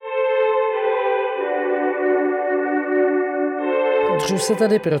Udržuji se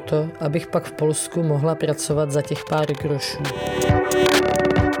tady proto, abych pak v Polsku mohla pracovat za těch pár grošů.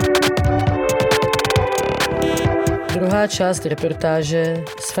 Druhá část reportáže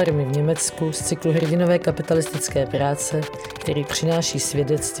z farmy v Německu z cyklu Hrdinové kapitalistické práce, který přináší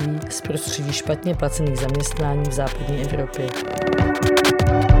svědectví z prostředí špatně placených zaměstnání v západní Evropě.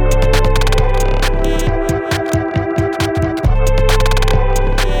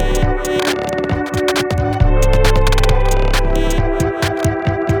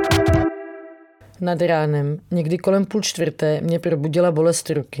 Nad ránem, někdy kolem 3:30, mě probudila bolest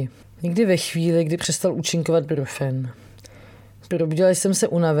ruky. Někdy ve chvíli, kdy přestal účinkovat brufen. Probudila jsem se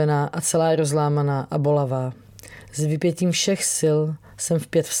unavená a celá rozlámaná a bolavá. S vypětím všech sil jsem v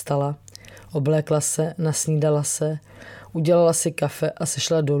 5 vstala, oblékla se, nasnídala se, udělala si kafe a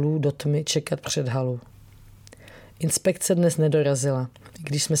sešla dolů do tmy čekat před halu. Inspekce dnes nedorazila,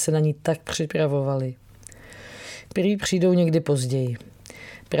 když jsme se na ní tak připravovali. Prý přijdou někdy později.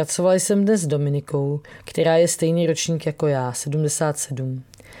 Pracovala jsem dnes s Dominikou, která je stejný ročník jako já, 77.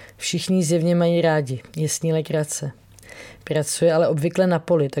 Všichni zjevně mají rádi, je s ní legrace. Pracuje ale obvykle na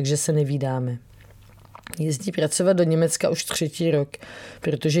poli, takže se nevídáme. Jezdí pracovat do Německa už 3. rok,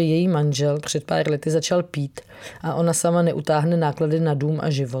 protože její manžel před pár lety začal pít a ona sama neutáhne náklady na dům a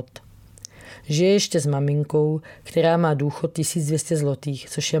život. Žije ještě s maminkou, která má důchod 1200 zlotých,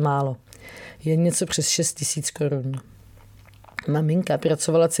 což je málo. Je něco přes 6000 korun. Maminka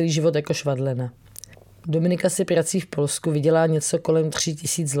pracovala celý život jako švadlena. Dominika si prací v Polsku vydělá něco kolem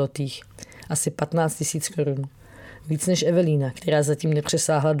 3000 zlotých, asi 15 000 korun. Víc než Evelína, která zatím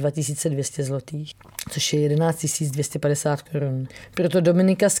nepřesáhla 2200 zlotých, což je 11 250 korun. Proto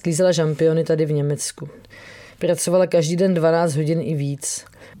Dominika sklízela žampiony tady v Německu. Pracovala každý den 12 hodin i víc.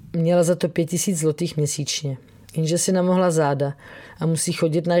 Měla za to 5000 zlotých měsíčně. Jenže si namohla záda a musí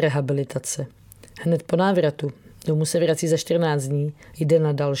chodit na rehabilitace. Hned po návratu, domů se vrací za 14 dní, jde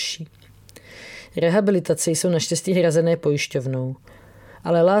na další. Rehabilitace jsou naštěstí hrazené pojišťovnou.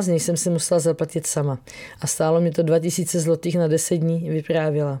 Ale lázně jsem si musela zaplatit sama a stálo mi to 2000 zlotých na 10 dní,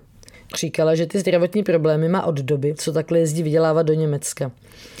 vyprávěla. Říkala, že ty zdravotní problémy má od doby, co takhle jezdí vydělávat do Německa.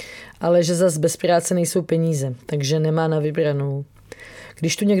 Ale že zas bez práce nejsou peníze, takže nemá na vybranou.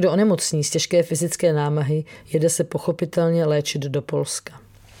 Když tu někdo onemocní z těžké fyzické námahy, jede se pochopitelně léčit do Polska.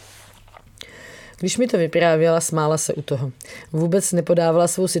 Když mi to vyprávěla, smála se u toho. Vůbec nepodávala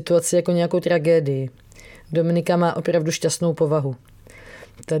svou situaci jako nějakou tragédii. Dominika má opravdu šťastnou povahu.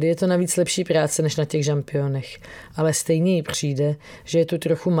 Tady je to navíc lepší práce než na těch žampionech, ale stejně jí přijde, že je tu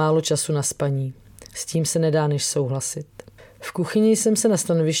trochu málo času na spaní. S tím se nedá než souhlasit. V kuchyni jsem se na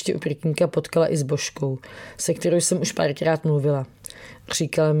stanovišti u Prkníka potkala i s Božkou, se kterou jsem už párkrát mluvila.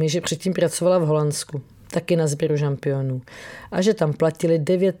 Říkala mi, že předtím pracovala v Holandsku, taky na sběru žampionů, a že tam platili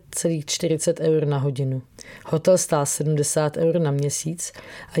 9,40 eur na hodinu. Hotel stál 70 eur na měsíc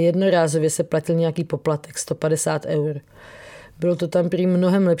a jednorázově se platil nějaký poplatek, 150 eur. Bylo to tam prý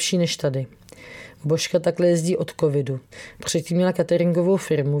mnohem lepší než tady. Božka takhle jezdí od covidu. Předtím měla cateringovou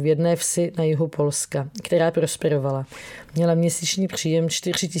firmu v jedné vsi na jihu Polska, která prosperovala. Měla měsíční příjem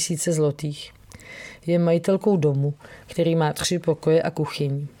 4000 zlotých. Je majitelkou domu, který má 3 pokoje a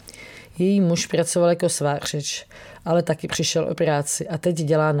kuchyň. Její muž pracoval jako svářeč, ale taky přišel o práci a teď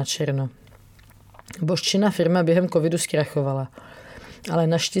dělá na černo. Božčina firma během covidu zkrachovala, ale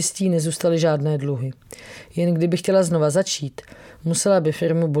naštěstí nezůstaly žádné dluhy. Jen kdyby chtěla znova začít, musela by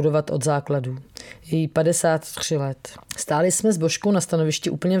firmu budovat od základů. Je jí 53 let. Stáli jsme s Božkou na stanovišti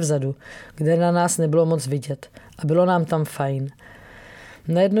úplně vzadu, kde na nás nebylo moc vidět a bylo nám tam fajn.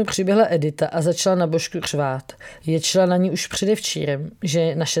 Najednou přiběhla Edita a začala na Božku řvát. Ječila na ní už předevčírem, že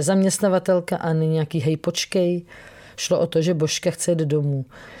je naše zaměstnavatelka a není nějaký hej počkej. Šlo o to, že Božka chce jít domů,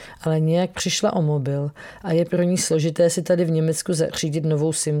 ale nějak přišla o mobil a je pro ní složité si tady v Německu zařídit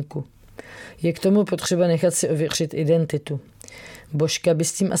novou simku. Je k tomu potřeba nechat si ověřit identitu. Božka by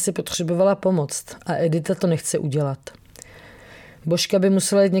s tím asi potřebovala pomoct a Edita to nechce udělat. Božka by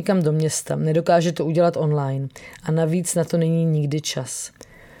musela jít někam do města, nedokáže to udělat online a navíc na to není nikdy čas.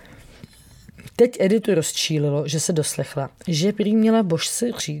 Teď Editu rozčílilo, že se doslechla, že prý měla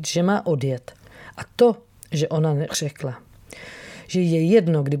Božce říct, že má odjet. A to, že ona neřekla. Že je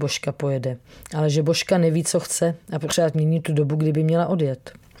jedno, kdy Božka pojede, ale že Božka neví, co chce a pořád mění tu dobu, kdyby měla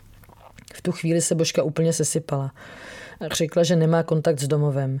odjet. V tu chvíli se Božka úplně sesypala a řekla, že nemá kontakt s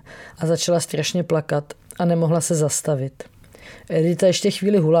domovem a začala strašně plakat a nemohla se zastavit. Edita ještě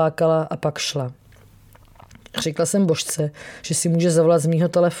chvíli hulákala a pak šla. Řekla jsem Božce, že si může zavolat z mýho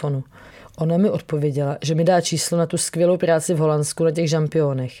telefonu. Ona mi odpověděla, že mi dá číslo na tu skvělou práci v Holandsku na těch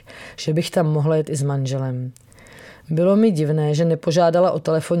žampionech, že bych tam mohla jet i s manželem. Bylo mi divné, že nepožádala o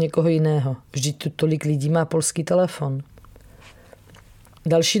telefon někoho jiného. Vždyť tu tolik lidí má polský telefon.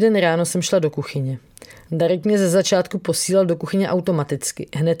 Další den ráno jsem šla do kuchyně. Darek mě ze začátku posílal do kuchyně automaticky,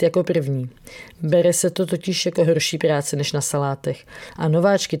 hned jako první. Bere se to totiž jako horší práce než na salátech a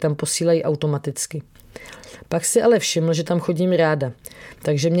nováčky tam posílají automaticky. Pak si ale všiml, že tam chodím ráda,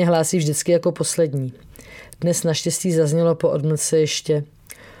 takže mě hlásí vždycky jako poslední. Dnes naštěstí zaznělo po odmlce ještě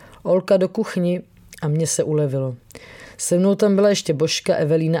Olka do kuchyni a mně se ulevilo. Se mnou tam byla ještě Božka,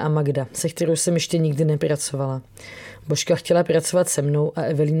 Evelína a Magda, se kterou jsem ještě nikdy nepracovala. Božka chtěla pracovat se mnou a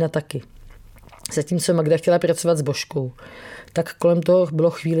Evelína taky. Zatímco Magda chtěla pracovat s Božkou. Tak kolem toho bylo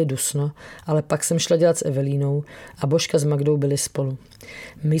chvíli dusno, ale pak jsem šla dělat s Evelínou a Božka s Magdou byli spolu.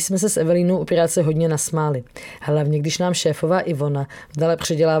 My jsme se s Evelínou u práce hodně nasmáli, hlavně když nám šéfová Ivona dala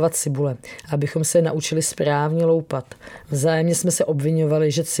předělávat cibule, abychom se naučili správně loupat. Vzájemně jsme se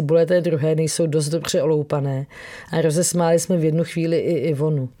obviňovali, že cibule té druhé nejsou dost dobře oloupané a rozesmáli jsme v jednu chvíli i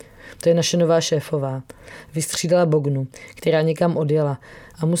Ivonu. To je naše nová šéfová. Vystřídala Bognu, která někam odjela.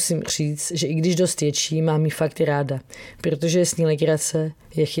 A musím říct, že i když dost ječí, mám jí fakt ráda, protože je s ní legrace,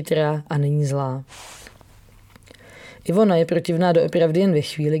 je chytrá a není zlá. Ivona je protivná doopravdy jen ve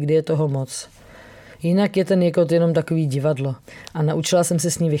chvíli, kdy je toho moc. Jinak je ten Jekot jenom takový divadlo a naučila jsem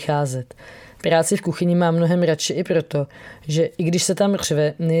se s ní vycházet. Práci v kuchyni mám mnohem radši i proto, že i když se tam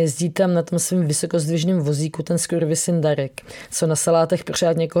řve, nejezdí tam na tom svým vysokozdvižným vozíku ten skurvysyn Darek, co na salátech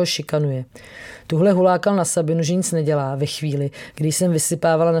pořád někoho šikanuje. Tuhle hulákal na Sabinu, že nic nedělá ve chvíli, kdy jsem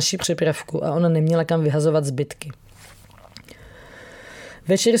vysypávala naši připravku a ona neměla kam vyhazovat zbytky.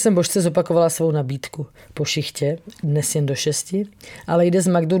 Večer jsem Božce zopakovala svou nabídku. Po šichtě, dnes jen do 6, ale jde s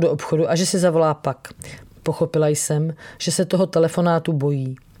Magdou do obchodu a že si zavolá pak. Pochopila jsem, že se toho telefonátu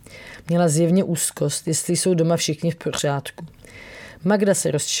bojí. Měla zjevně úzkost, jestli jsou doma všichni v pořádku. Magda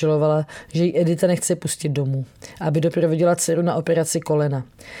se rozčilovala, že jí Edita nechce pustit domů, aby doprovodila dceru na operaci kolena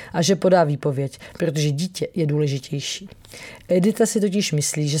a že podá výpověď, protože dítě je důležitější. Edita si totiž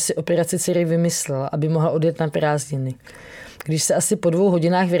myslí, že si operaci dcery vymyslela, aby mohla odjet na prázdniny. Když se asi po 2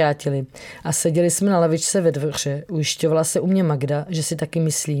 hodinách vrátili a seděli jsme na lavičce ve dvoře, ujišťovala se u mě Magda, že si taky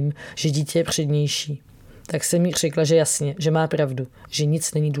myslím, že dítě je přednější. Tak jsem jí řekla, že jasně, že má pravdu, že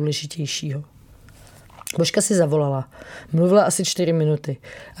nic není důležitějšího. Božka si zavolala. Mluvila asi 4 minuty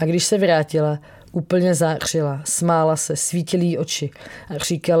a když se vrátila, úplně zářila, smála se, svítily jí oči a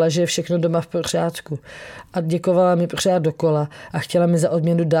říkala, že je všechno doma v pořádku a děkovala mi pořád dokola a chtěla mi za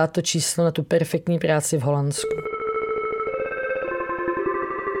odměnu dát to číslo na tu perfektní práci v Holandsku.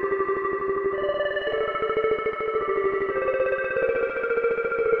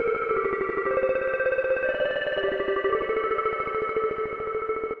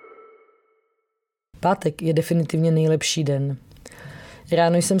 Pátek je definitivně nejlepší den.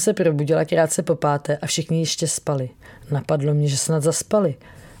 Ráno jsem se probudila krátce po 5 a všichni ještě spali. Napadlo mě, že snad zaspali,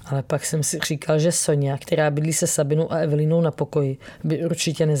 ale pak jsem si říkal, že Sonja, která bydlí se Sabinou a Evelinou na pokoji, by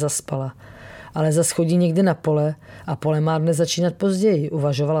určitě nezaspala. Ale zas chodí někdy na pole a pole má dnes začínat později,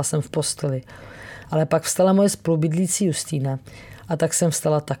 uvažovala jsem v posteli. Ale pak vstala moje spolubydlící Justýna a tak jsem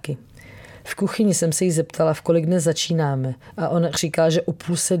vstala taky. V kuchyni jsem se jí zeptala, v kolik dnes začínáme a ona říká, že o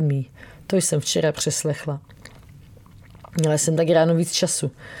 6:30. To jsem včera přeslechla. Měla jsem tak ráno víc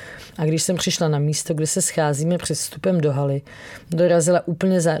času. A když jsem přišla na místo, kde se scházíme před vstupem do haly, dorazila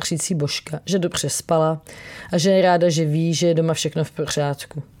úplně zářící Božka, že dobře spala a že je ráda, že ví, že je doma všechno v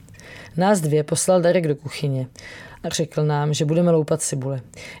pořádku. Nás 2 poslal Darek do kuchyně a řekl nám, že budeme loupat cibule.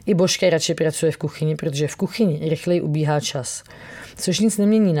 I Božka radši pracuje v kuchyni, protože v kuchyni rychleji ubíhá čas. Což nic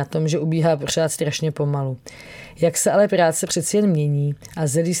nemění na tom, že ubíhá pořád strašně pomalu. Jak se ale práce přeci jen mění a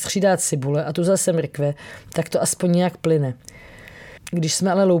zelí střídá cibule a tu zase mrkve, tak to aspoň nějak plyne. Když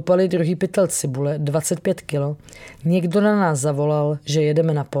jsme ale loupali druhý pytel cibule, 25 kilo, někdo na nás zavolal, že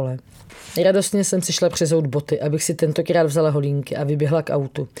jedeme na pole. Radostně jsem si šla přezout boty, abych si tentokrát vzala holínky a vyběhla k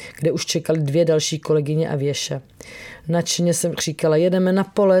autu, kde už čekali 2 další kolegyně a Věša. Nadšeně jsem říkala, jedeme na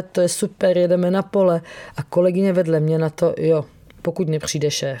pole, to je super, jedeme na pole a kolegyně vedle mě na to, jo, pokud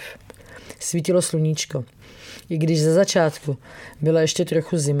nepřijde šéf. Svítilo sluníčko, i když ze začátku byla ještě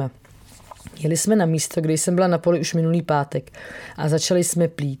trochu zima. Jeli jsme na místo, kde jsem byla na poli už minulý pátek a začali jsme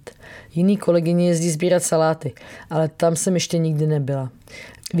plít. Jiný kolegyně jezdí sbírat saláty, ale tam jsem ještě nikdy nebyla.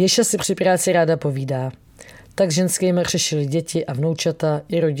 Věša si při práci ráda povídá. Tak ženskými řešili děti a vnoučata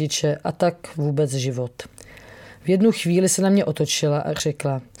i rodiče a tak vůbec život. V jednu chvíli se na mě otočila a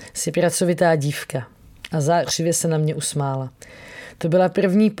řekla, jsi pracovitá dívka. A zářivě se na mě usmála. To byla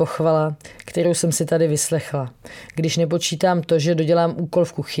první pochvala, kterou jsem si tady vyslechla. Když nepočítám to, že dodělám úkol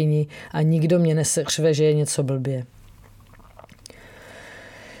v kuchyni a nikdo mě neseřve, že je něco blbě.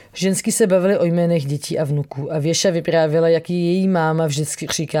 Žensky se bavily o jménech dětí a vnuků a Věša vyprávěla, jak jí její máma vždycky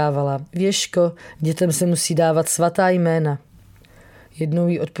říkávala. Věško, dětem se musí dávat svatá jména. Jednou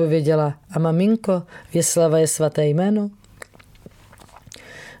jí odpověděla: a maminko, Věslava je svaté jméno?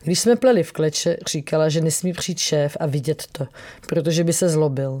 Když jsme pleli v kleče, říkala, že nesmí přijít šéf a vidět to, protože by se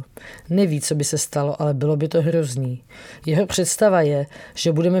zlobil. Neví, co by se stalo, ale bylo by to hrozný. Jeho představa je,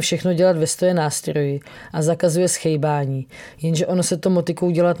 že budeme všechno dělat ve stoje nástroji a zakazuje schejbání, jenže ono se to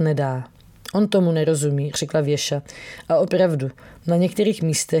motikou dělat nedá. On tomu nerozumí, řekla Věša. A opravdu, na některých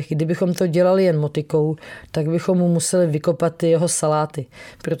místech, kdybychom to dělali jen motikou, tak bychom mu museli vykopat ty jeho saláty,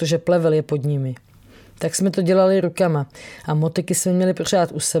 protože plevel je pod nimi. Tak jsme to dělali rukama a motiky jsme měli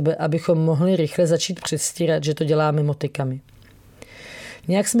pořád u sebe, abychom mohli rychle začít předstírat, že to děláme motikami.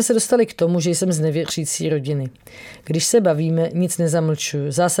 Nějak jsme se dostali k tomu, že jsem z nevěřící rodiny. Když se bavíme, nic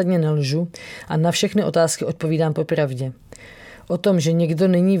nezamlčuju, zásadně nelžu a na všechny otázky odpovídám popravdě. O tom, že někdo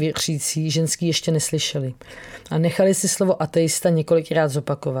není věřící, ženský ještě neslyšeli a nechali si slovo ateista několikrát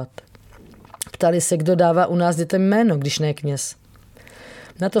zopakovat. Ptali se, kdo dává u nás dětem jméno, když ne kněz.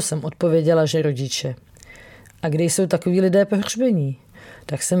 Na to jsem odpověděla, že rodiče. A kde jsou takoví lidé pohřbení?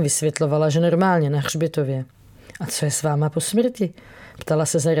 Tak jsem vysvětlovala, že normálně na hřbitově. A co je s váma po smrti? Ptala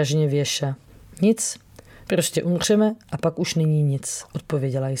se zaraženě Věša. Nic, prostě umřeme a pak už není nic,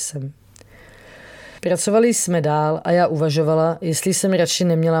 odpověděla jsem. Pracovali jsme dál a já uvažovala, jestli jsem radši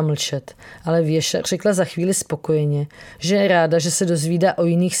neměla mlčet, ale Věša řekla za chvíli spokojeně, že je ráda, že se dozvídá o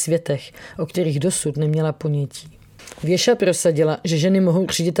jiných světech, o kterých dosud neměla ponětí. Věša prosadila, že ženy mohou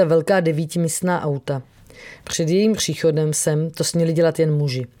řídit ta velká 9místná auta. Před jejím příchodem sem to směli dělat jen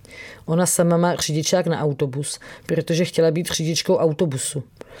muži. Ona sama má řidičák na autobus, protože chtěla být řidičkou autobusu,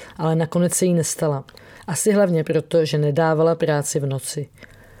 ale nakonec se jí nestala. Asi hlavně proto, že nedávala práci v noci.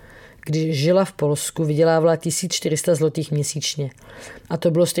 Když žila v Polsku, vydělávala 1400 zlotých měsíčně. A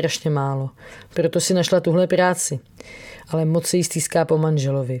to bylo strašně málo. Proto si našla tuhle práci. Ale moc se jí stýská po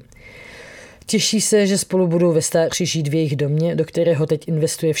manželovi. Těší se, že spolu budou ve stáří žít v jejich domě, do kterého teď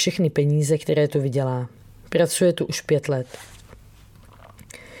investuje všechny peníze, které tu vydělá. Pracuje tu už 5 let.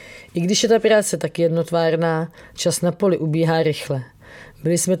 I když je ta práce tak jednotvárná, čas na poli ubíhá rychle.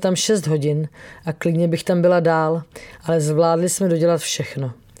 Byli jsme tam 6 hodin a klidně bych tam byla dál, ale zvládli jsme dodělat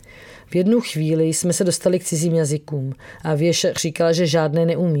všechno. V jednu chvíli jsme se dostali k cizím jazykům a Věša říkala, že žádné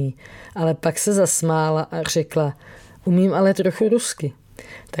neumí, ale pak se zasmála a řekla: umím ale trochu rusky.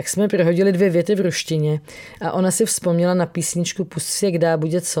 Tak jsme prohodili 2 věty v ruštině a ona si vzpomněla na písničku Pust si jak dá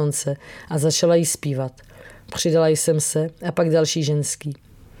budět slunce a začala jí zpívat. Přidala jsem se a pak další ženský.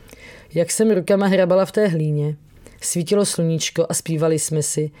 Jak jsem rukama hrabala v té hlíně, svítilo sluníčko a zpívali jsme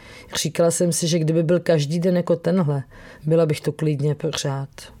si. Říkala jsem si, že kdyby byl každý den jako tenhle, byla bych to klidně pořád.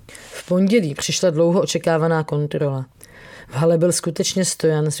 V pondělí přišla dlouho očekávaná kontrola. V hale byl skutečně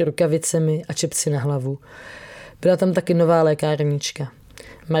stojan s rukavicemi a čepci na hlavu. Byla tam taky nová lékárnička.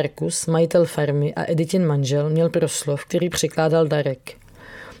 Markus, majitel farmy a Editin manžel, měl proslov, který překládal Darek.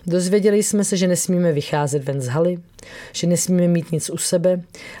 Dozvěděli jsme se, že nesmíme vycházet ven z haly, že nesmíme mít nic u sebe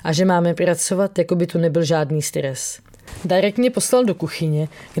a že máme pracovat, jako by tu nebyl žádný stres. Darek mě poslal do kuchyně,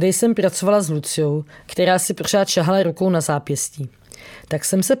 kde jsem pracovala s Luciou, která si pořád šahala rukou na zápěstí. Tak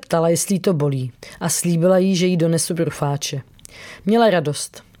jsem se ptala, jestli jí to bolí a slíbila jí, že jí donesu brufáče. Měla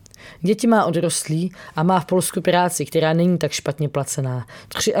radost. Děti má odrostlý a má v Polsku práci, která není tak špatně placená.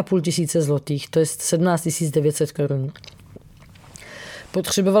 3500 zlotých, to je 17 900 korun.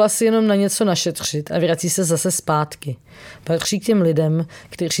 Potřebovala si jenom na něco našetřit a vrací se zase zpátky. Patří k těm lidem,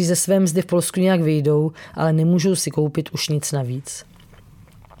 kteří ze své mzdy v Polsku nějak vyjdou, ale nemůžou si koupit už nic navíc.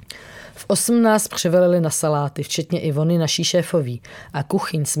 V 8 nás převelili na saláty, včetně Ivony, naší šéfový, a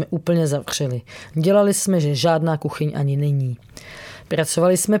kuchyň jsme úplně zavřeli. Dělali jsme, že žádná kuchyň ani není.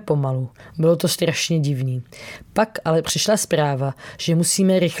 Pracovali jsme pomalu, bylo to strašně divný. Pak ale přišla zpráva, že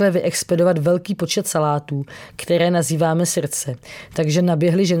musíme rychle vyexpedovat velký počet salátů, které nazýváme srdce, takže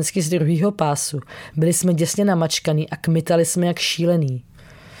naběhli žensky z druhého pásu. Byli jsme děsně namačkaný a kmitali jsme jak šílený.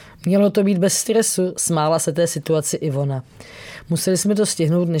 Mělo to být bez stresu, smála se té situaci Ivona. Museli jsme to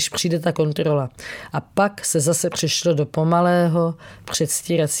stihnout, než přijde ta kontrola. A pak se zase přešlo do pomalého,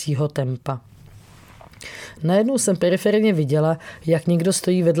 předstíracího tempa. Najednou jsem periferně viděla, jak někdo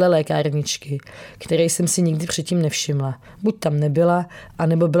stojí vedle lékárničky, které jsem si nikdy předtím nevšimla. Buď tam nebyla,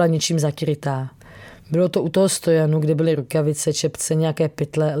 anebo byla něčím zakrytá. Bylo to u toho stojanu, kde byly rukavice, čepce, nějaké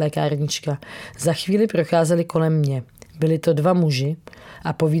pytle, lékárnička. Za chvíli procházeli kolem mě. Byli to 2 muži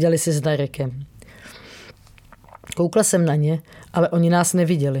a povídali si s Darekem. Koukla jsem na ně, ale oni nás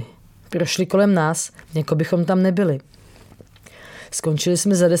neviděli. Prošli kolem nás, jako bychom tam nebyli. Skončili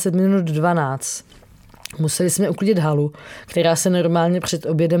jsme za 10 minut 12. Museli jsme uklidit halu, která se normálně před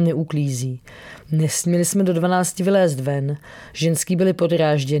obědem neuklízí. Nesměli jsme do 12 vylézt ven, ženský byli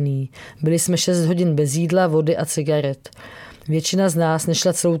podrážděný, byli jsme 6 hodin bez jídla, vody a cigaret. Většina z nás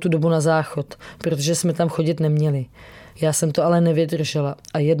nešla celou tu dobu na záchod, protože jsme tam chodit neměli. Já jsem to ale nevydržela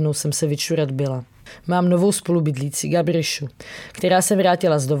a jednou jsem se vyčurat byla. Mám novou spolubydlící Gabrišu, která se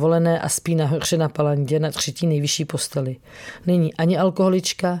vrátila z dovolené a spí nahoře na palandě na 3. nejvyšší posteli. Není ani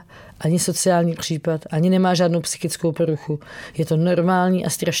alkoholička, ani sociální případ, ani nemá žádnou psychickou poruchu. Je to normální a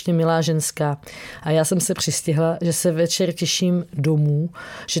strašně milá ženská. A já jsem se přistihla, že se večer těším domů,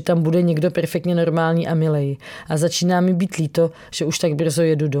 že tam bude někdo perfektně normální a milej. A začíná mi být líto, že už tak brzo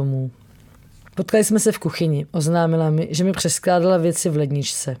jedu domů. Potkali jsme se v kuchyni. Oznámila mi, že mi přeskládala věci v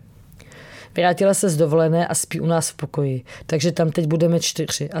ledničce. Vrátila se z dovolené a spí u nás v pokoji, takže tam teď budeme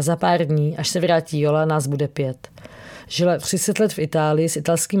 4 a za pár dní, až se vrátí Jola, nás bude 5. Žila 30 let v Itálii s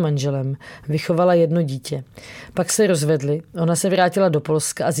italským manželem, vychovala 1 dítě. Pak se rozvedli, ona se vrátila do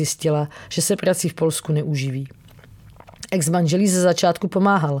Polska a zjistila, že se prací v Polsku neuživí. Ex-manželí ze začátku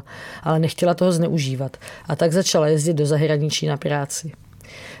pomáhal, ale nechtěla toho zneužívat a tak začala jezdit do zahraničí na práci.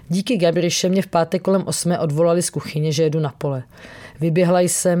 Díky Gabriše mě v pátek kolem 8 odvolali z kuchyně, že jedu na pole. Vyběhla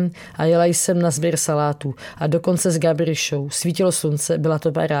jsem a jela jsem na sběr salátů a dokonce s Gabrišou. Svítilo slunce, byla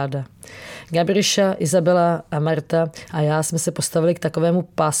to paráda. Gabriša, Izabela a Marta a já jsme se postavili k takovému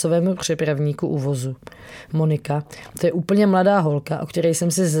pásovému přepravníku u vozu. Monika, to je úplně mladá holka, o které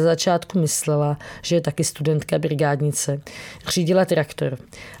jsem si ze začátku myslela, že je taky studentka brigádnice. Řídila traktor.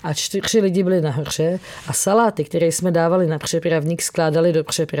 A 4 lidi byli nahoře a saláty, které jsme dávali na přepravník, skládali do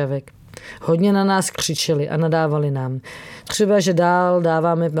přepravek. Hodně na nás křičeli a nadávali nám. Třeba, že dál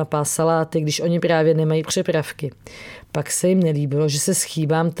dáváme na pás saláty, když oni právě nemají přepravky. Pak se jim nelíbilo, že se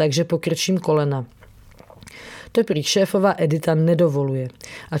schýbám tak, že pokrčím kolena. To prý šéfová Edita nedovoluje.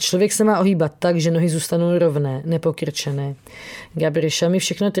 A člověk se má ohýbat tak, že nohy zůstanou rovné, nepokrčené. Gabriša mi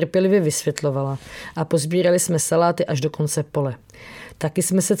všechno trpělivě vysvětlovala a pozbírali jsme saláty až do konce pole. Taky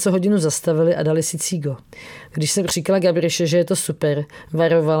jsme se co hodinu zastavili a dali si cígo. Když jsem říkala Gabriše, že je to super,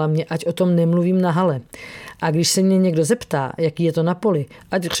 varovala mě, ať o tom nemluvím na hale. A když se mě někdo zeptá, jaký je to na poli,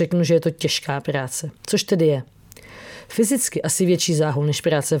 ať řeknu, že je to těžká práce. Což tedy je. Fyzicky asi větší záhul než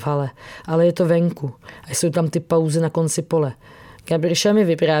práce v hale, ale je to venku a jsou tam ty pauzy na konci pole. Gabriša mi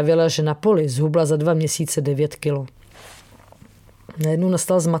vyprávěla, že na poli zhubla za 2 měsíce 9 kilo. Najednou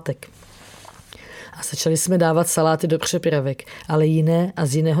nastal zmatek. A začali jsme dávat saláty do přepravek, ale jiné a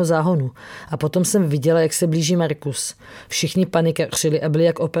z jiného záhonu. A potom jsem viděla, jak se blíží Markus. Všichni panikařili a byli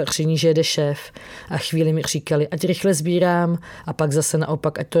jak opatření, že jede šéf. A chvíli mi říkali, ať rychle sbírám, a pak zase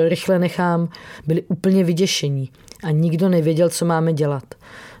naopak, ať to rychle nechám. Byli úplně vyděšení a nikdo nevěděl, co máme dělat.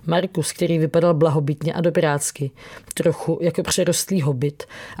 Markus, který vypadal blahobytně a dobrácky, trochu jako přerostlý hobit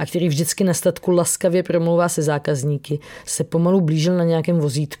a který vždycky na statku laskavě promlouvá se zákazníky, se pomalu blížil na nějakém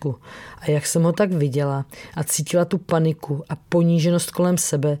vozítku. A jak jsem ho tak viděla a cítila tu paniku a poníženost kolem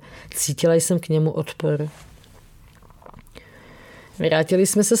sebe, cítila jsem k němu odpor. Vrátili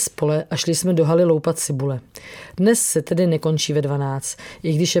jsme se z pole a šli jsme do haly loupat cibule. Dnes se tedy nekončí ve 12,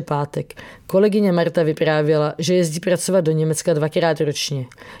 i když je pátek. Kolegyně Marta vyprávěla, že jezdí pracovat do Německa 2krát ročně.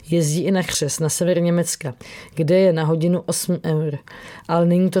 Jezdí i na křes, na sever Německa, kde je na hodinu 8 eur. Ale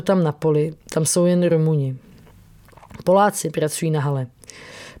není to tam na poli, tam jsou jen Rumuni. Poláci pracují na hale.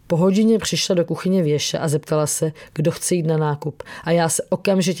 Po hodině přišla do kuchyně Věša a zeptala se, kdo chce jít na nákup. A já se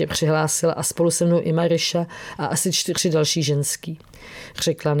okamžitě přihlásila a spolu se mnou i Mariša a asi 4 další ženský.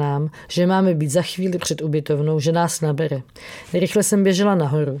 Řekla nám, že máme být za chvíli před ubytovnou, že nás nabere. Rychle jsem běžela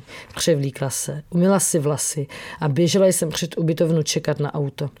nahoru, převlíkla se, umyla si vlasy a běžela jsem před ubytovnu čekat na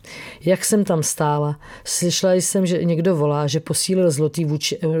auto. Jak jsem tam stála, slyšela jsem, že někdo volá, že posílil zlotý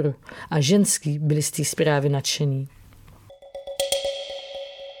vůči euru a ženský byli z té zprávy nadšený.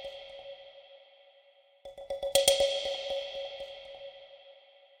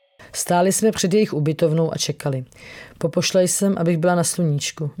 Stáli jsme před jejich ubytovnou a čekali. Popošla jsem, abych byla na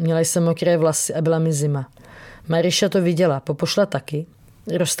sluníčku. Měla jsem mokré vlasy a byla mi zima. Mariša to viděla, popošla taky.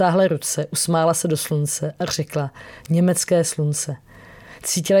 Roztáhla ruce, usmála se do slunce a řekla, německé slunce.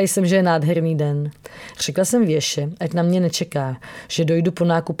 Cítila jsem, že je nádherný den. Řekla jsem Věše, ať na mě nečeká, že dojdu po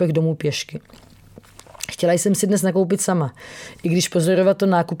nákupech domů pěšky. Chtěla jsem si dnes nakoupit sama, i když pozorovat to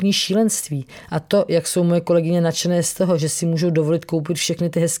nákupní šílenství a to, jak jsou moje kolegyně nadšené z toho, že si můžou dovolit koupit všechny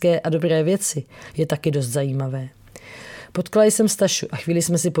ty hezké a dobré věci, je taky dost zajímavé. Potkala jsem Stašu a chvíli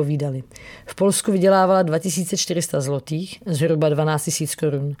jsme si povídali. V Polsku vydělávala 2400 zlotých, zhruba 12 000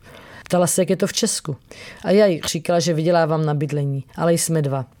 korun. Ptala se, jak je to v Česku. A já jí říkala, že vydělávám na bydlení, ale jsme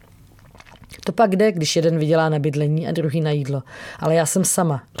 2. To pak jde, když jeden vydělá na bydlení a druhý na jídlo. Ale já jsem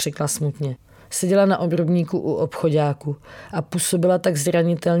sama, řekla smutně. Seděla na obrubníku u obchoďáku a působila tak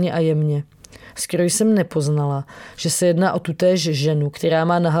zranitelně a jemně. Skoro jsem nepoznala, že se jedná o tutéž ženu, která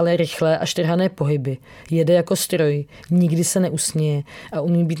má na hale rychlé a štrhané pohyby, jede jako stroj, nikdy se neusměje a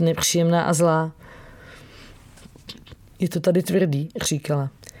umí být nepříjemná a zlá. Je to tady tvrdý, říkala.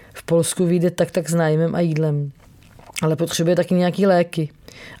 V Polsku vyjde tak s nájmem a jídlem, ale potřebuje taky nějaký léky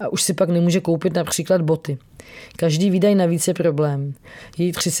a už si pak nemůže koupit například boty. Každý výdaj navíc je problém.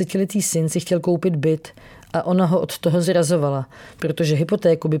 Její 30letý syn si chtěl koupit byt a ona ho od toho zrazovala, protože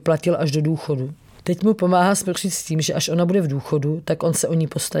hypotéku by platil až do důchodu. Teď mu pomáhá spořit s tím, že až ona bude v důchodu, tak on se o ní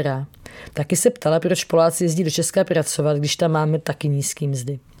postará. Taky se ptala, proč Poláci jezdí do Česka pracovat, když tam máme taky nízký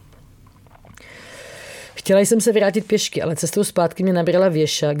mzdy. Chtěla jsem se vrátit pěšky, ale cestou zpátky mě nabrala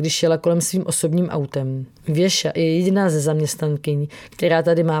Věša, když jela kolem svým osobním autem. Věša je jediná ze zaměstnankyň, která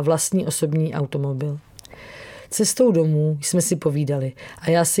tady má vlastní osobní automobil. Cestou domů jsme si povídali a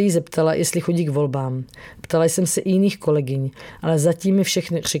já se jí zeptala, jestli chodí k volbám. Ptala jsem se i jiných kolegyň, ale zatím mi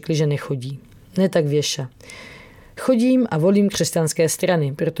všechny řekli, že nechodí. Ne tak Věša. Chodím a volím křesťanské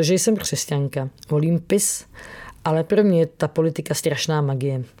strany, protože jsem křesťanka. Volím PiS, ale pro mě je ta politika strašná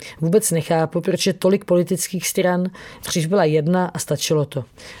magie. Vůbec nechápu, proč je tolik politických stran, když byla jedna a stačilo to.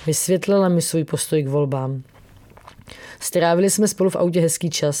 Vysvětlila mi svůj postoj k volbám. Strávili jsme spolu v autě hezký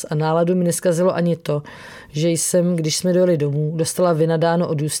čas a náladu mi neskazilo ani to, že jsem, když jsme dojeli domů, dostala vynadáno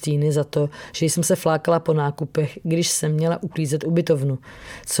od Justýny za to, že jsem se flákala po nákupech, když jsem měla uklízet ubytovnu.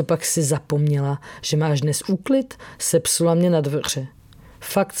 Co pak si zapomněla, že máš dnes úklid, sepsula mě na dvoře.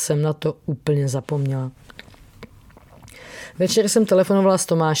 Fakt jsem na to úplně zapomněla. Večer jsem telefonovala s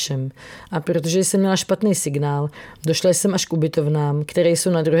Tomášem a protože jsem měla špatný signál, došla jsem až k ubytovnám, které jsou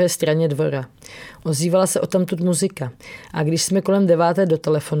na druhé straně dvora. Ozývala se odtamtud muzika a když jsme kolem 9.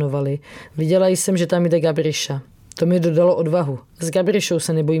 dotelefonovali, viděla jsem, že tam jde Gabryša. To mi dodalo odvahu. S Gabryšou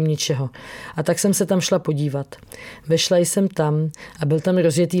se nebojím ničeho. A tak jsem se tam šla podívat. Vešla jsem tam a byl tam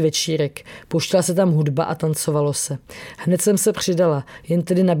rozjetý večírek. Pouštěla se tam hudba a tancovalo se. Hned jsem se přidala, jen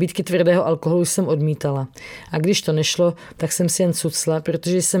tedy nabídky tvrdého alkoholu jsem odmítala. A když to nešlo, tak jsem si jen cucla,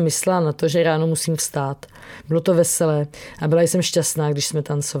 protože jsem myslela na to, že ráno musím vstát. Bylo to veselé a byla jsem šťastná, když jsme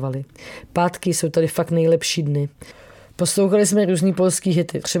tancovali. Pátky jsou tady fakt nejlepší dny. Poslouchali jsme různý polský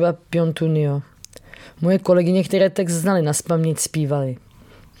hity, třeba Piontunio. Moje kolegyně, které text znali naspaměť, zpívaly.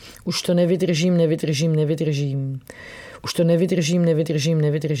 Už to nevydržím. Už to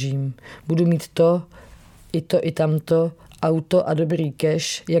nevydržím. Budu mít to i tamto, auto a dobrý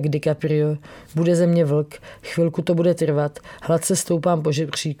cash, jak DiCaprio. Bude ze mě vlk, chvilku to bude trvat, hladce stoupám po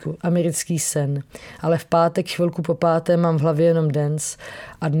žebříku, americký sen. Ale v pátek chvilku po páté mám v hlavě jenom dance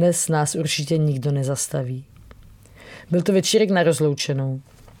a dnes nás určitě nikdo nezastaví. Byl to večírek na rozloučenou.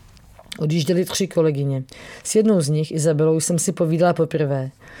 Odjížděly 3 kolegyně. S jednou z nich, Izabelou, jsem si povídala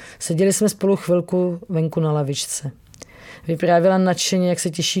poprvé. Seděli jsme spolu chvilku venku na lavičce. Vyprávěla nadšeně, jak se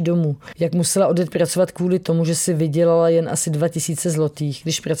těší domů, jak musela odjet pracovat kvůli tomu, že si vydělala jen asi 2000 zlotých,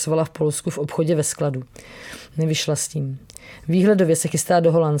 když pracovala v Polsku v obchodě ve skladu. Nevyšla s tím. Výhledově se chystá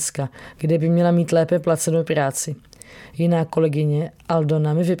do Holandska, kde by měla mít lépe placenou práci. Jiná kolegyně,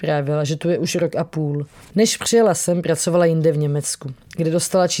 Aldona, mi vyprávěla, že tu je už 1,5 roku. Než přijela sem, pracovala jinde v Německu, kde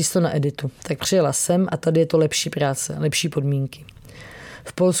dostala číslo na Editu. Tak přijela sem a tady je to lepší práce, lepší podmínky.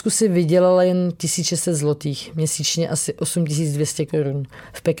 V Polsku si vydělala jen 1600 zlotých, měsíčně asi 8200 korun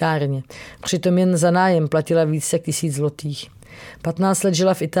v pekárně. Přitom jen za nájem platila víc jak 1000 zlotých. 15 let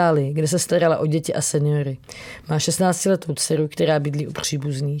žila v Itálii, kde se starala o děti a seniory. Má 16letou dceru, která bydlí u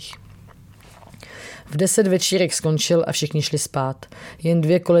příbuzných. V 10 večírek skončil a všichni šli spát. Jen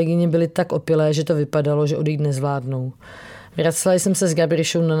 2 kolegyně byly tak opilé, že to vypadalo, že odejít nezvládnou. Vracela jsem se s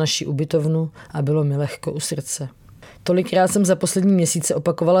Gabryšou na naši ubytovnu a bylo mi lehko u srdce. Tolikrát jsem za poslední měsíce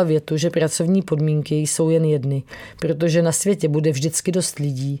opakovala větu, že pracovní podmínky jsou jen jedny, protože na světě bude vždycky dost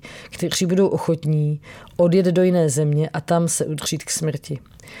lidí, kteří budou ochotní odjet do jiné země a tam se udřít k smrti.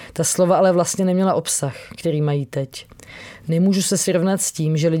 Ta slova ale vlastně neměla obsah, který mají teď. Nemůžu se srovnat s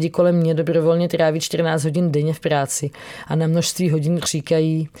tím, že lidi kolem mě dobrovolně tráví 14 hodin denně v práci a na množství hodin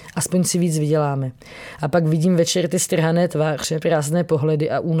říkají, aspoň si víc vyděláme. A pak vidím večer ty strhané tváře, prázdné pohledy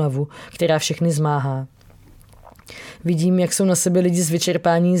a únavu, která všechny zmáhá. Vidím, jak jsou na sebe lidi z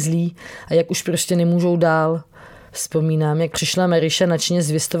vyčerpání zlí a jak už prostě nemůžou dál. Vzpomínám, jak přišla Maryša nadšeně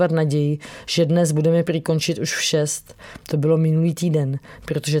zvěstovat naději, že dnes budeme prý končit už v 6. To bylo minulý týden,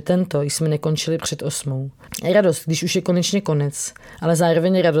 protože tento jsme nekončili před 8. Radost, když už je konečně konec, ale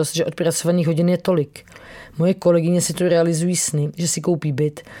zároveň radost, že odpracovaných hodin je tolik. Moje kolegyně si tu realizují sny, že si koupí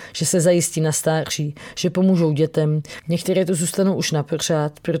byt, že se zajistí na stáří, že pomůžou dětem. Některé tu zůstanou už na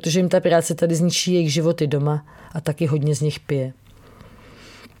pořád, protože jim ta práce tady zničí jejich životy doma a taky hodně z nich pije.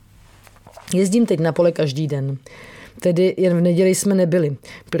 Jezdím teď na pole každý den. Tedy jen v neděli jsme nebyli,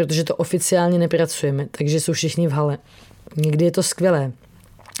 protože to oficiálně nepracujeme, takže jsou všichni v hale. Někdy je to skvělé,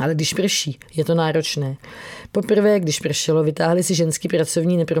 ale když prší, je to náročné. Poprvé, když pršelo, vytáhli si ženský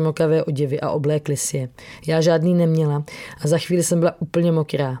pracovní nepromokavé oděvy a oblékli si je. Já žádný neměla a za chvíli jsem byla úplně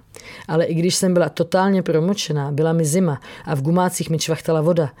mokrá. Ale i když jsem byla totálně promočená, byla mi zima a v gumácích mi čvachtala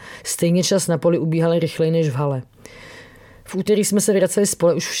voda. Stejně čas na poli ubíhal rychleji než v hale. V úterý jsme se vraceli z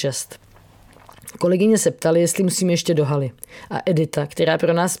pole už v 6. Kolegyně se ptali, jestli musíme ještě do haly. A Edita, která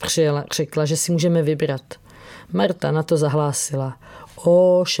pro nás přijela, řekla, že si můžeme vybrat. Marta na to zahlásila.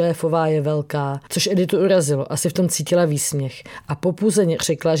 Šéfová je velká, což Editu urazilo, asi v tom cítila výsměch. A popuzeně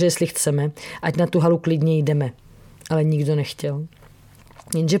řekla, že jestli chceme, ať na tu halu klidně jdeme. Ale nikdo nechtěl.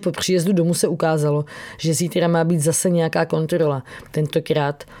 Jenže po příjezdu domů se ukázalo, že zítra má být zase nějaká kontrola,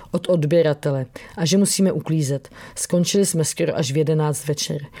 tentokrát od odběratele, a že musíme uklízet. Skončili jsme skoro až v 11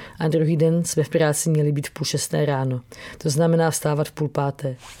 večer a druhý den jsme v práci měli být v 5:30 ráno. To znamená vstávat v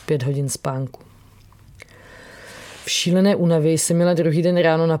 4:30, 5 hodin spánku. V šílené únavě jsem měla druhý den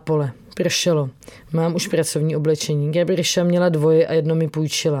ráno na pole. Pršelo. Mám už pracovní oblečení. Gabriša měla 2 a 1 mi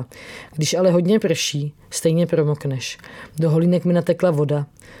půjčila. Když ale hodně prší, stejně promokneš. Do holínek mi natekla voda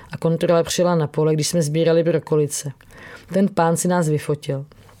a kontrola přijela na pole, když jsme sbírali brokolice. Ten pán si nás vyfotil.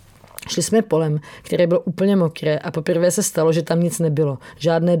 Šli jsme polem, které bylo úplně mokré a poprvé se stalo, že tam nic nebylo.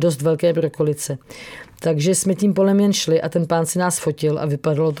 Žádné dost velké brokolice. Takže jsme tím polem jen šli a ten pán si nás fotil a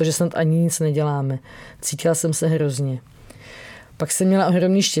vypadalo to, že snad ani nic neděláme. Cítila jsem se hrozně. Pak jsem měla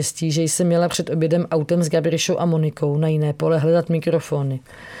ohromný štěstí, že jsem měla před obědem autem s Gabrišou a Monikou na jiné pole hledat mikrofony.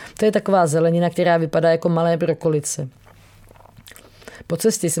 To je taková zelenina, která vypadá jako malé brokolice. Po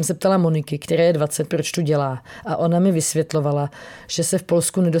cestě jsem se ptala Moniky, která je 20, proč tu dělá, a ona mi vysvětlovala, že se v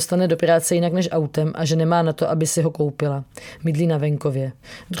Polsku nedostane do práce jinak než autem a že nemá na to, aby si ho koupila. Bydlí na venkově.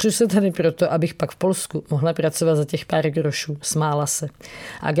 Držu se tady proto, abych pak v Polsku mohla pracovat za těch pár grošů. Smála se.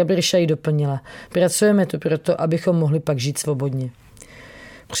 A Gabriša jí doplnila. Pracujeme tu proto, abychom mohli pak žít svobodně.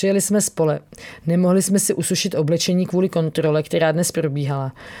 Přijeli jsme z pole. Nemohli jsme si usušit oblečení kvůli kontrole, která dnes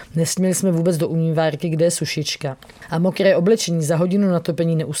probíhala. Nesměli jsme vůbec do umývárky, kde je sušička. A mokré oblečení za hodinu na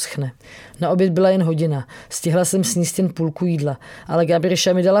topení neuschne. Na oběd byla jen hodina. Stihla jsem sníst jen půlku jídla, ale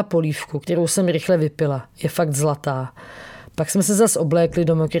Gabriša mi dala polívku, kterou jsem rychle vypila. Je fakt zlatá. Pak jsme se zas oblékli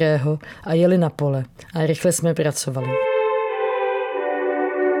do mokrého a jeli na pole. A rychle jsme pracovali.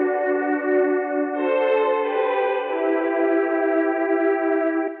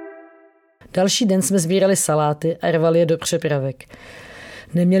 Další den jsme sbírali saláty a rvali je do přepravek.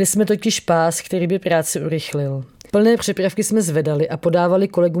 Neměli jsme totiž pás, který by práci urychlil. Plné přepravky jsme zvedali a podávali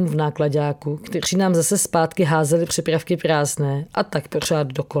kolegům v nákladáku, kteří nám zase zpátky házeli přepravky prázdné a tak pořád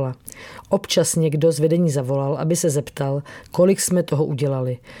dokola. Občas někdo z vedení zavolal, aby se zeptal, kolik jsme toho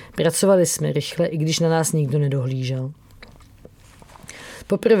udělali. Pracovali jsme rychle, i když na nás nikdo nedohlížel.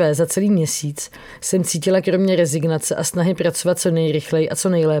 Poprvé za celý měsíc jsem cítila kromě rezignace a snahy pracovat co nejrychleji a co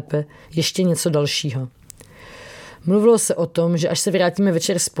nejlépe ještě něco dalšího. Mluvilo se o tom, že až se vrátíme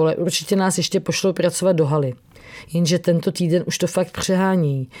večer z pole, určitě nás ještě pošlou pracovat do haly. Jenže tento týden už to fakt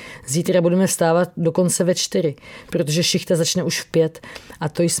přehání. Zítra budeme vstávat dokonce ve 4, protože šichta začne už v 5 a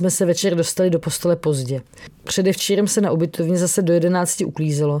to jsme se večer dostali do postele pozdě. Předevčírem se na ubytovně zase do 11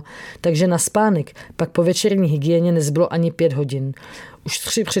 uklízelo, takže na spánek pak po večerní hygieně nezbylo ani 5 hodin. Už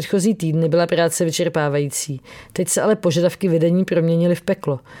 3 předchozí týdny byla práce vyčerpávající. Teď se ale požadavky vedení proměnily v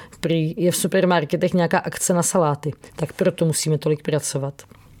peklo. Prý je v supermarketech nějaká akce na saláty, tak proto musíme tolik pracovat.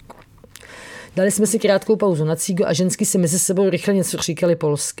 Dali jsme si krátkou pauzu na cígo a ženský si mezi sebou rychle něco říkali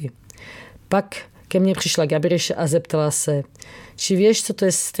polsky. Pak ke mně přišla Gabriša a zeptala se, či víš, co to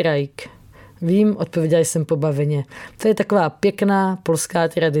je strajk? Vím, odpověděla jsem pobaveně. To je taková pěkná polská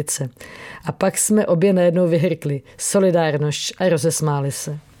tradice. A pak jsme obě najednou vyhrkli solidárnost a rozesmáli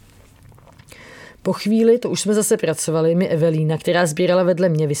se. Po chvíli, to už jsme zase pracovali, mi Evelína, která sbírala vedle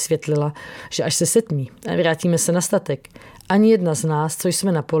mě, vysvětlila, že až se setmí a vrátíme se na statek, ani jedna z nás, co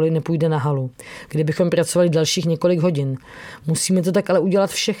jsme na poli, nepůjde na halu, kde bychom pracovali dalších několik hodin. Musíme to tak ale udělat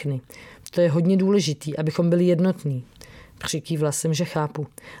všechny. To je hodně důležitý, abychom byli jednotní. Přikývla jsem, že chápu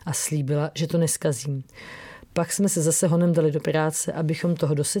a slíbila, že to neskazím. Pak jsme se zase honem dali do práce, abychom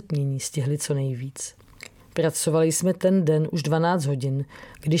toho do setmění stihli co nejvíc. Pracovali jsme ten den už 12 hodin,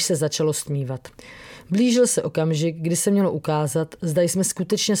 když se začalo stmívat. Blížil se okamžik, kdy se mělo ukázat, zda jsme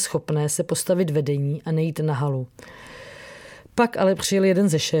skutečně schopné se postavit vedení a nejít na halu. Pak ale přijel jeden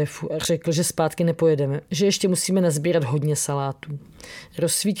ze šéfů a řekl, že zpátky nepojedeme, že ještě musíme nazbírat hodně salátů.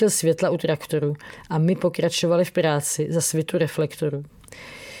 Rozsvítil světla u traktoru a my pokračovali v práci za svitu reflektoru.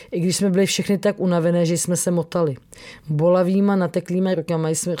 I když jsme byli všechny tak unavené, že jsme se motali. Bolavýma nateklýma rukama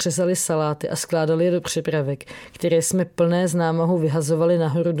jsme řezali saláty a skládali je do připravek, které jsme plné z námahu vyhazovali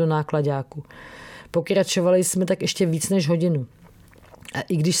nahoru do náklaďáku. Pokračovali jsme tak ještě víc než hodinu. A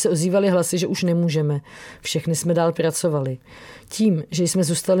i když se ozývaly hlasy, že už nemůžeme, všechny jsme dál pracovali. Tím, že jsme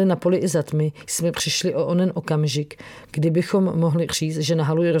zůstali na poli i za tmy, jsme přišli o onen okamžik, kdybychom mohli říct, že na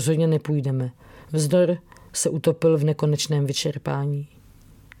halu rozhodně nepůjdeme. Vzdor se utopil v nekonečném vyčerpání.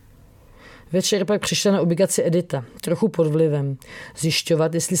 Večer pak přišla na ubicaci Edita, trochu pod vlivem,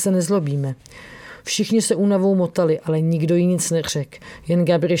 zjišťovat, jestli se nezlobíme. Všichni se únavou motali, ale nikdo jí nic neřekl. Jen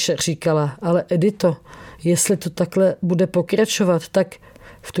Gabriša říkala, ale Edito, jestli to takhle bude pokračovat, tak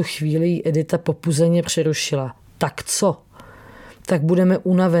v tu chvíli jí Edita popuzeně přerušila. Tak co? Tak budeme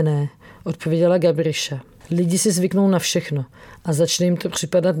unavené, odpověděla Gabriša. Lidi si zvyknou na všechno a začne jim to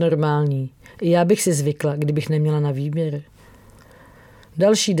připadat normální. I já bych si zvykla, kdybych neměla na výběr.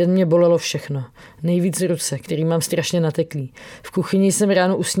 Další den mě bolelo všechno. Nejvíc ruce, který mám strašně nateklý. V kuchyni jsem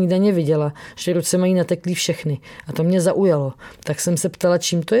ráno u snídaně viděla, že ruce mají nateklý všechny a to mě zaujalo. Tak jsem se ptala,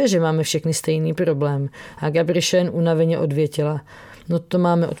 čím to je, že máme všechny stejný problém. A Gabriša jen unaveně odvětila. No to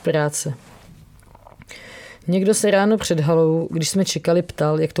máme od práce. Někdo se ráno před halou, když jsme čekali,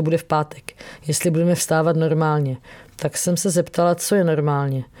 ptal, jak to bude v pátek, jestli budeme vstávat normálně. Tak jsem se zeptala, co je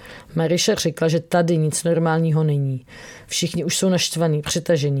normálně. Mariša řekla, že tady nic normálního není. Všichni už jsou naštvaní,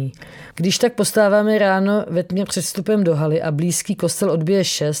 přetažení. Když tak postáváme ráno ve tmě před vstupem do haly a blízký kostel odbije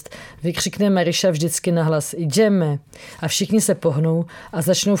 6, vykřikne Mariša vždycky nahlas jdeme. A všichni se pohnou a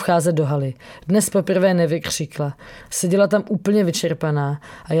začnou vcházet do haly. Dnes poprvé nevykřikla. Seděla tam úplně vyčerpaná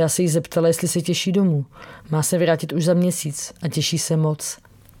a já se jí zeptala, jestli se těší domů. Má se vrátit už za měsíc a těší se moc.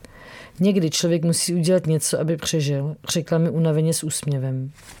 Někdy člověk musí udělat něco, aby přežil, řekla mi unaveně s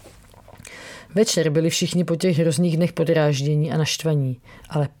úsměvem. Večer byli všichni po těch hrozných dnech podráždění a naštvaní,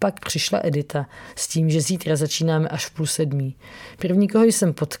 ale pak přišla Edita s tím, že zítra začínáme až v 6:30. První, koho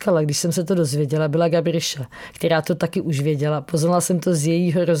jsem potkala, když jsem se to dozvěděla, byla Gabriša, která to taky už věděla. Poznala jsem to z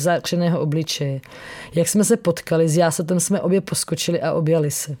jejího rozzářeného obličeje. Jak jsme se potkali, s jásatem jsme obě poskočili a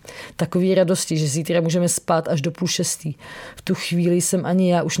objali se. Takový radosti, že zítra můžeme spát až do 5:30. V tu chvíli jsem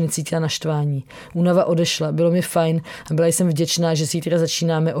ani já už necítila naštvání. Únava odešla, bylo mi fajn a byla jsem vděčná, že zítra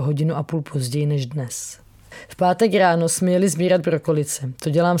začínáme o 1,5 hodiny později než dnes. V pátek ráno jsme jeli sbírat brokolice. To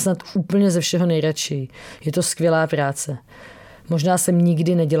dělám snad úplně ze všeho nejradši. Je to skvělá práce. Možná jsem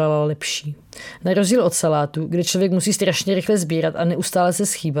nikdy nedělala lepší. Na rozdíl od salátu, kde člověk musí strašně rychle sbírat a neustále se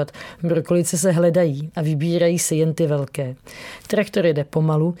schýbat, brokolice se hledají a vybírají se jen ty velké. Traktor jede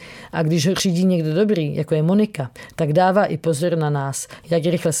pomalu a když ho řídí někdo dobrý, jako je Monika, tak dává i pozor na nás, jak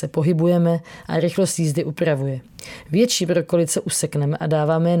rychle se pohybujeme a rychlost jízdy upravuje. Větší brokolice usekneme a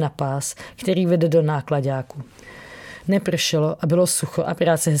dáváme je na pás, který vede do náklaďáku. Nepršelo a bylo sucho a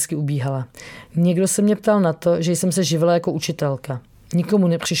práce hezky ubíhala. Někdo se mě ptal na to, že jsem se živila jako učitelka. Nikomu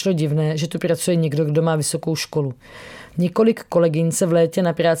nepřišlo divné, že tu pracuje někdo, kdo má vysokou školu. Několik kolegyň se v létě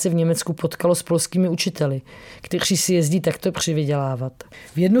na práci v Německu potkalo s polskými učiteli, kteří si jezdí takto přivydělávat.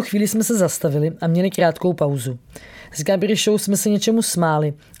 V jednu chvíli jsme se zastavili a měli krátkou pauzu. S Gabrišou jsme se něčemu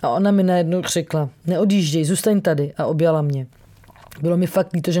smáli a ona mi najednou řekla, neodjížděj, zůstaň tady, a objala mě. Bylo mi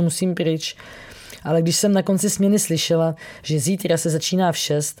fakt líto, že musím pryč. Ale když jsem na konci směny slyšela, že zítra se začíná v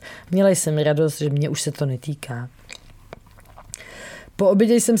 6, měla jsem radost, že mě už se to netýká. Po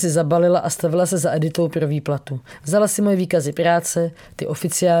obědě jsem si zabalila a stavila se za Editou pro výplatu. Vzala si moje výkazy práce, ty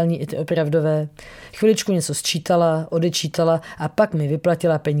oficiální i ty opravdové. Chviličku něco sčítala, odečítala a pak mi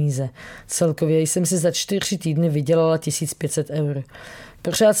vyplatila peníze. Celkově jsem si za 4 týdny vydělala 1500 eur.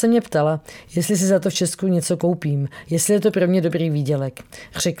 Pořád se mě ptala, jestli si za to v Česku něco koupím, jestli je to pro mě dobrý výdělek.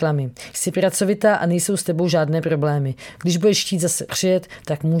 Řekla mi, jsi pracovitá a nejsou s tebou žádné problémy. Když budeš chtít zase přijet,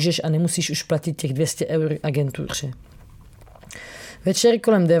 tak můžeš a nemusíš už platit těch 200 eur agentuře. Večer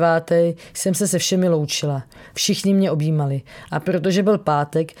kolem 9 jsem se všemi loučila. Všichni mě objímali a protože byl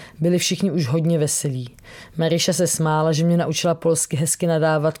pátek, byli všichni už hodně veselí. Mariša se smála, že mě naučila polsky hezky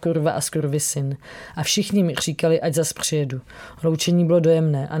nadávat kurva a skurvysyn. A všichni mi říkali, ať zas přijedu. Loučení bylo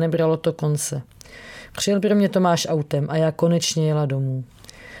dojemné a nebralo to konce. Přijel pro mě Tomáš autem a já konečně jela domů.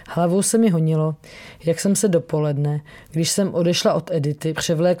 Hlavou se mi honilo, jak jsem se dopoledne, když jsem odešla od Edity,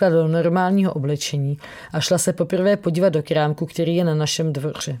 převlékla do normálního oblečení a šla se poprvé podívat do krámku, který je na našem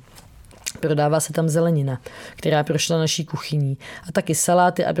dvoře. Prodává se tam zelenina, která prošla naší kuchyní, a taky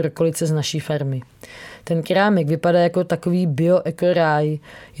saláty a brokolice z naší farmy. Ten krámek vypadá jako takový bio-ekoráj,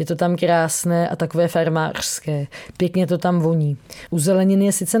 je to tam krásné a takové farmářské, pěkně to tam voní. U zeleniny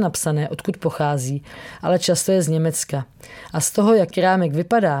je sice napsané, odkud pochází, ale často je z Německa. A z toho, jak krámek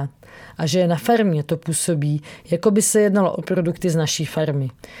vypadá, a že na farmě to působí, jako by se jednalo o produkty z naší farmy.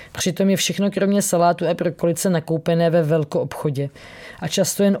 Přitom je všechno kromě salátu a brokolice nakoupené ve velkoobchodě a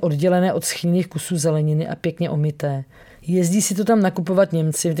často jen oddělené od schýlných kusů zeleniny a pěkně omyté. Jezdí si to tam nakupovat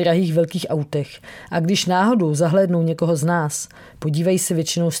Němci v drahých velkých autech a když náhodou zahlédnou někoho z nás, podívají se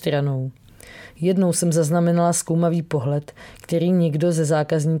většinou stranou. Jednou jsem zaznamenala zkoumavý pohled, který někdo ze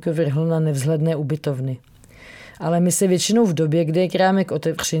zákazníků vrhl na nevzhledné ubytovny. Ale my se většinou v době, kdy je krámek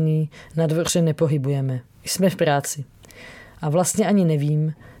otevřený, na dvoře nepohybujeme. Jsme v práci. A vlastně ani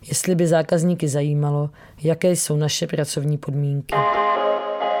nevím, jestli by zákazníky zajímalo, jaké jsou naše pracovní podmínky.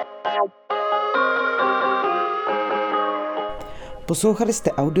 Poslouchali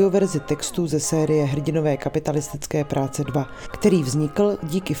jste audioverzi textů ze série Hrdinové kapitalistické práce 2, který vznikl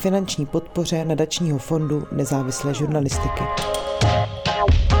díky finanční podpoře nadačního fondu nezávislé žurnalistiky.